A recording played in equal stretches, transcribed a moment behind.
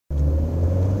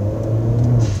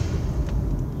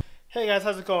Hey guys,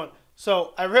 how's it going?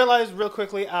 So I realized real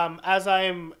quickly, as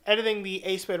I'm editing the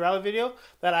Ace Spade rally video,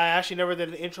 that I actually never did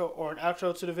an intro or an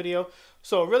outro to the video.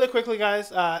 So really quickly,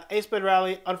 guys, Ace Spade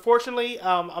rally. Unfortunately,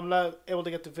 I'm not able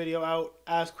to get the video out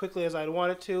as quickly as I'd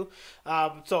wanted to.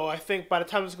 So I think by the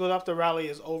time this goes up, the rally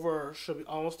is over, or should be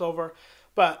almost over.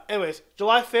 But anyways,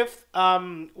 July 5th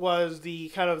was the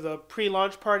kind of the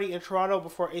pre-launch party in Toronto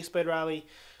before Ace Spade Rally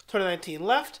 2019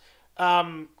 left.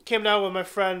 Came down with my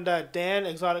friend Dan,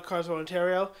 Exotic Carsville,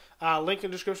 Ontario. Link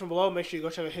in the description below. Make sure you go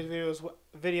check out his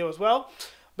video as well.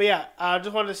 But yeah, I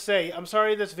just wanted to say, I'm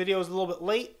sorry this video is a little bit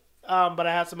late, but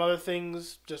I had some other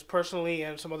things just personally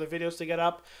and some other videos to get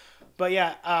up. But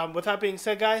yeah, with that being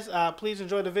said, guys, please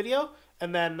enjoy the video,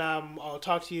 and then I'll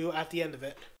talk to you at the end of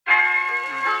it.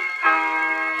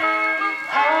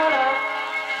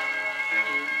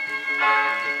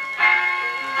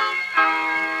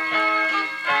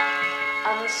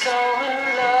 I'm so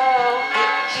in love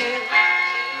with you.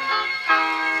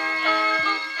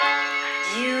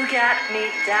 You got me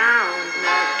down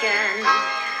again.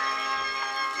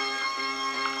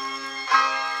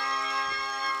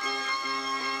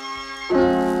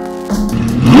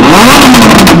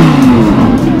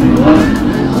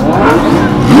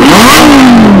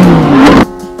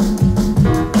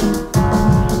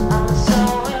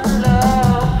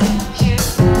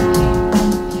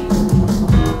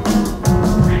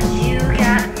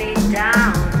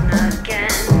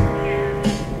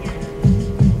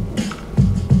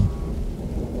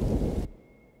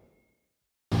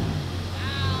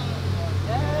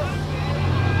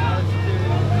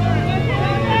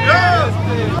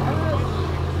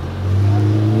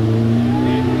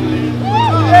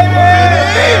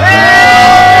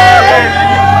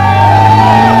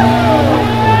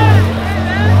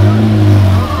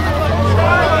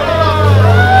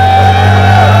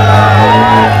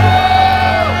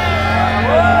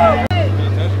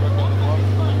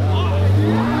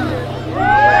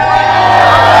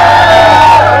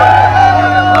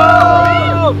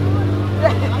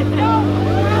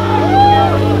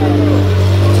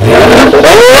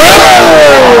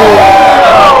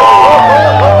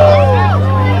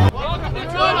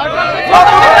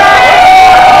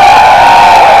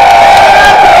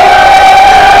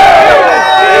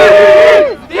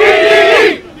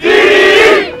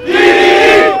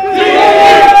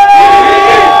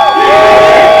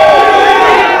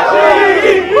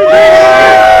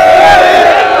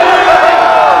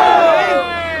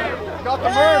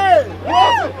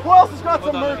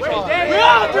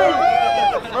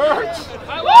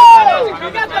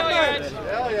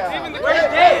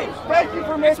 Thank you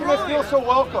for making us feel so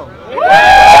welcome.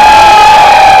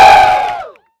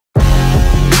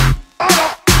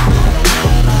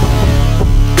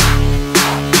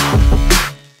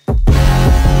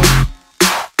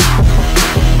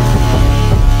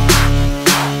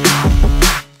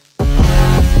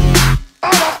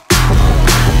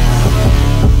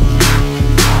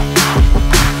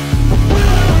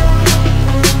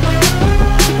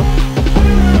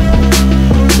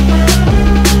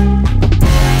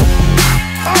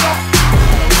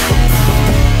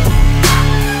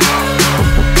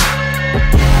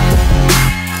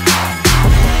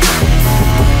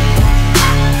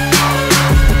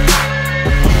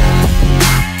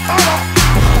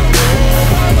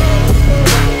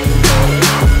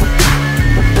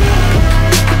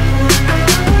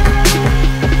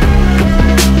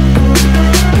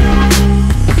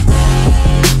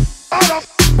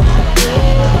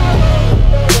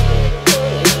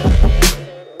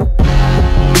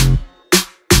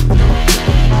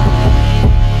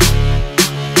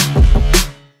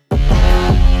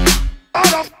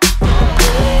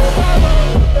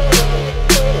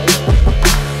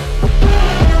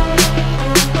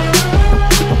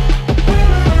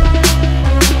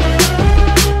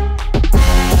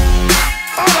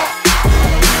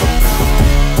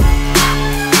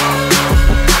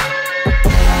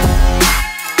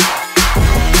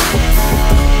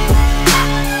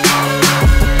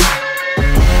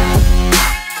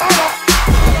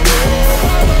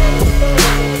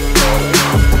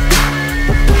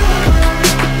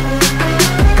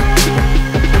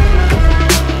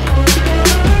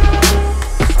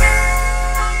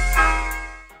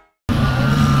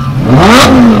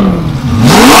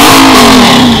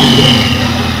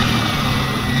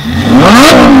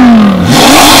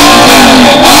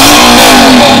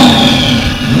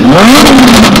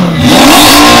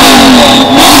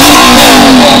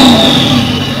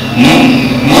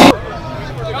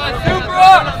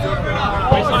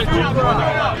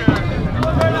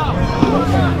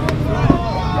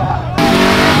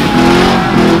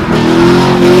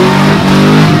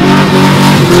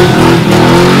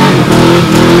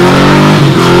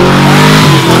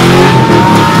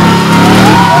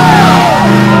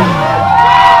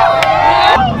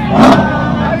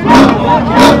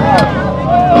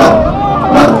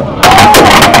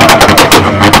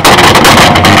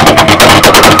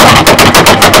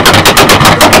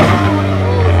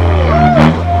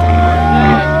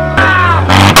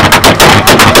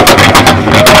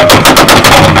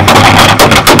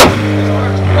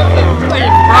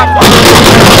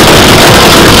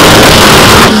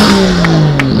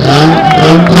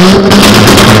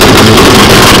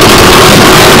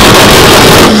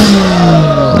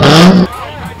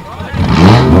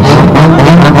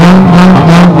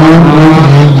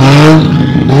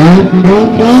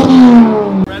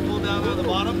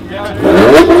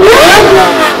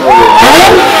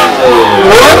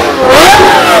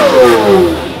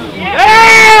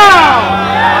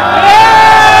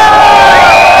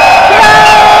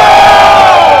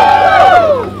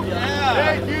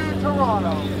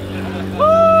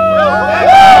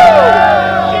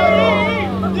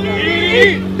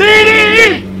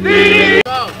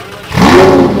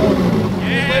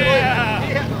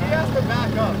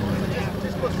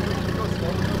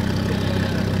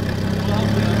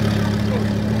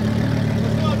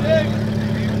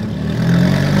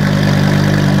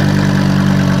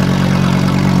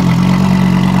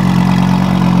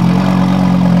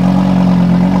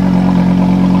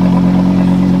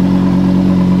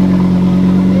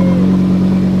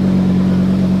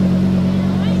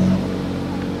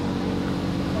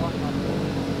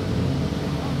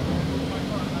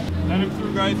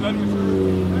 guys. Let me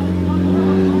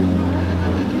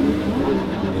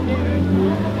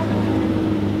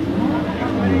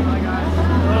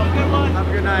Have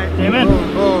a good night. Amen.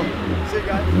 Boom, boom. See you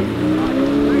guys.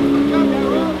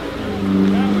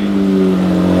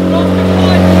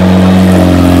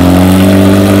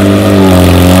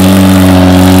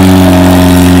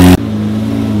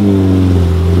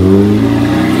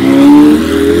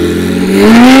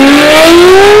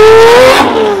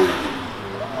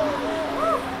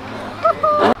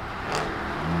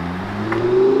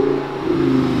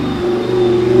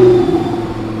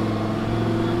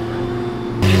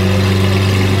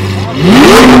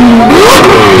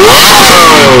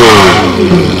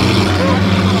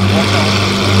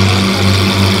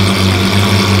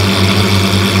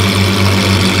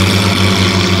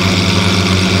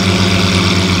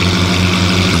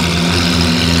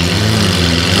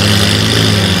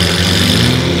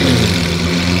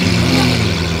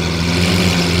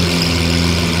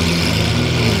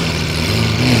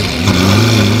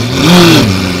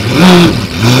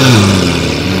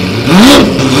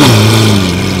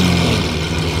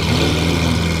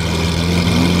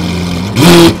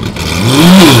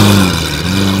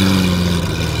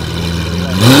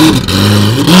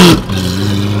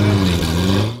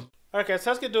 Okay,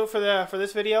 so that's gonna do it for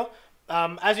this video.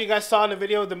 As you guys saw in the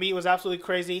video, the meet was absolutely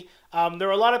crazy. There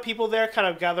were a lot of people there, kind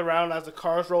of gathered around as the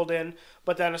cars rolled in.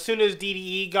 But then as soon as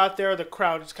DDE got there, the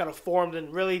crowd just kind of formed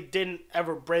and really didn't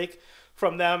ever break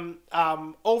from them.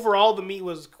 Overall, the meet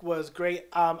was great.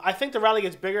 I think the rally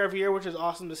gets bigger every year, which is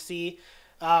awesome to see.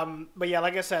 But yeah,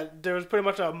 like I said, there was pretty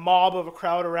much a mob of a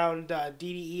crowd around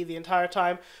DDE the entire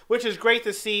time, which is great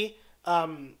to see.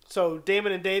 So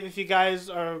Damon and Dave, if you guys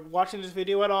are watching this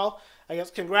video at all, I guess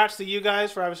congrats to you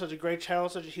guys for having such a great channel,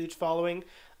 such a huge following.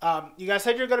 You guys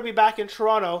said you're going to be back in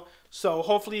Toronto, so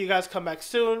hopefully you guys come back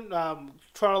soon.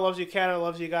 Toronto loves you, Canada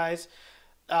loves you guys.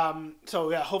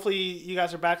 So yeah, hopefully you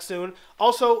guys are back soon.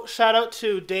 Also, shout out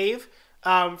to Dave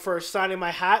for signing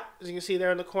my hat, as you can see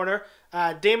there in the corner.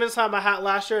 Damon signed my hat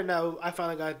last year, and now I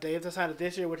finally got Dave to sign it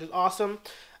this year, which is awesome.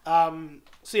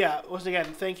 So yeah, once again,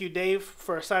 thank you, Dave,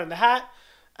 for signing the hat.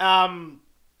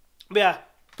 But yeah,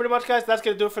 pretty much, guys, that's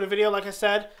going to do it for the video. Like I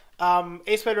said,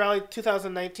 Ace Spade Rally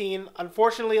 2019.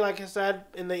 Unfortunately, like I said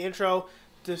in the intro,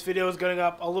 this video is going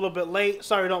up a little bit late.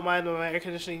 Sorry, don't mind, my air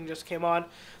conditioning just came on.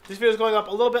 This video is going up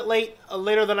a little bit late,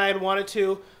 later than I had wanted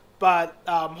to, but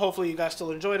hopefully you guys still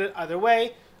enjoyed it either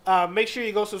way. Make sure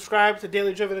you go subscribe to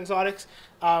Daily Driven Exotics.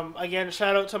 Again,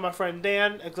 shout out to my friend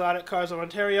Dan, Exotic Cars of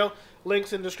Ontario.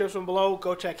 Links in the description below.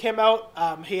 Go check him out.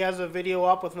 He has a video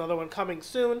up with another one coming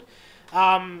soon.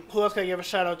 Who else can I give a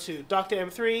shout out to? Dr.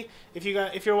 M3.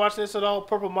 If you're watching this at all,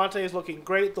 Purple Monte is looking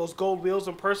great. Those gold wheels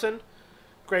in person,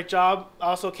 great job.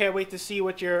 Also, can't wait to see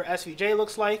what your SVJ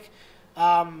looks like.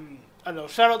 I don't know.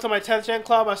 Shout out to my 10th Gen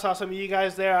Club. I saw some of you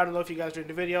guys there. I don't know if you guys are in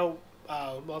the video.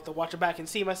 I'll have to watch it back and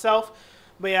see myself.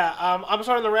 But yeah, I'm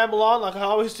starting to ramble on like I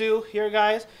always do here,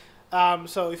 guys.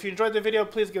 So if you enjoyed the video,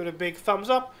 please give it a big thumbs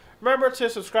up. Remember to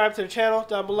subscribe to the channel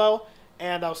down below,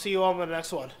 and I'll see you all in the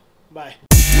next one. Bye.